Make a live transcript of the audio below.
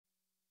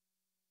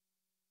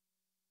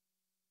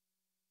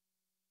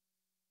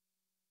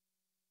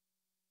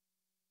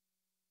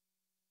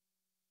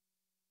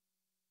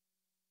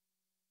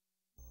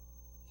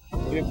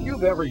If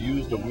you've ever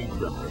used a weed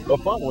trimmer, the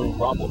following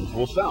problems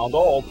will sound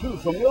all too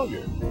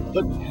familiar.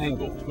 The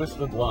tangled,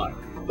 twisted line,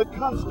 the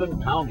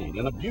constant pounding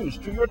and abuse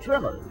to your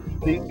trimmer,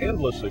 the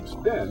endless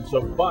expense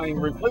of buying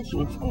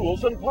replacement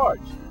spools and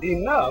parts.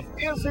 Enough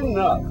is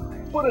enough.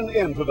 Put an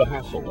end to the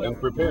hassle and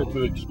prepare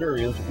to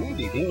experience weed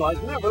eating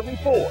like never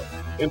before.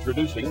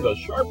 Introducing the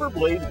Sharper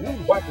Blade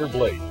Weed Whacker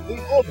Blade,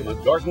 the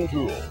ultimate garden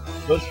tool.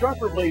 The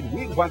Sharper Blade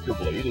Weed Whacker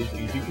Blade is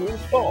easy to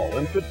install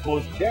and fits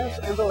both gas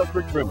and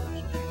electric trimmers.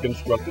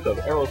 Constructed of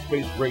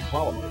aerospace-grade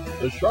polymer,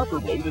 the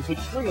Sharper Blade is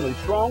extremely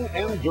strong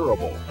and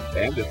durable,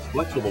 and its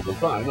flexible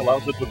design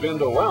allows it to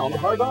bend around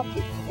hard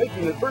objects,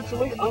 making it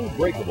virtually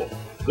unbreakable.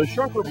 The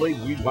Sharper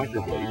Blade Weed Whacker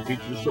Blade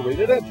features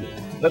serrated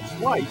edges that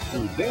slice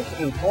through dense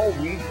and tall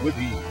weeds with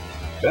ease.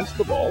 Best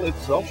of all,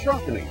 it's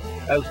self-sharpening.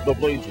 As the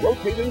blades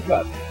rotate and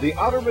cut, the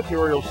outer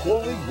material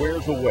slowly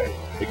wears away,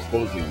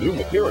 exposing new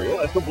material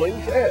at the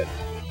blade's edge.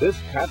 This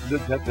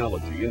patented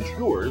technology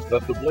ensures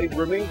that the blade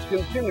remains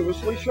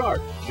continuously sharp,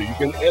 so you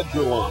can edge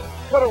your lawn,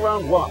 cut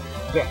around rocks,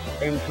 decks,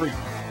 and trees,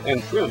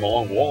 and trim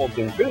along walls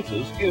and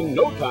fences in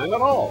no time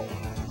at all.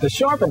 The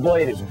Sharper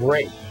Blade is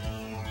great.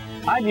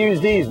 I've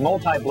used these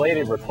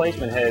multi-bladed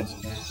replacement heads,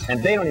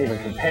 and they don't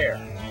even compare.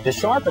 The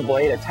Sharper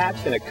Blade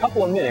attached in a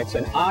couple of minutes,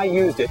 and I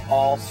used it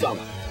all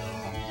summer.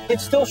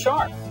 It's still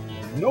sharp.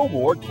 No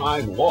more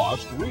time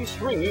lost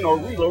restringing or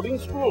reloading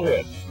spool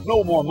heads.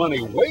 No more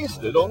money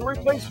wasted on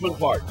replacement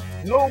parts.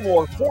 No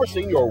more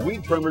forcing your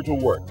weed trimmer to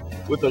work.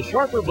 With the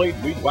Sharper Blade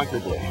Weed Whacker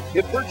Blade,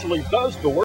 it virtually does the work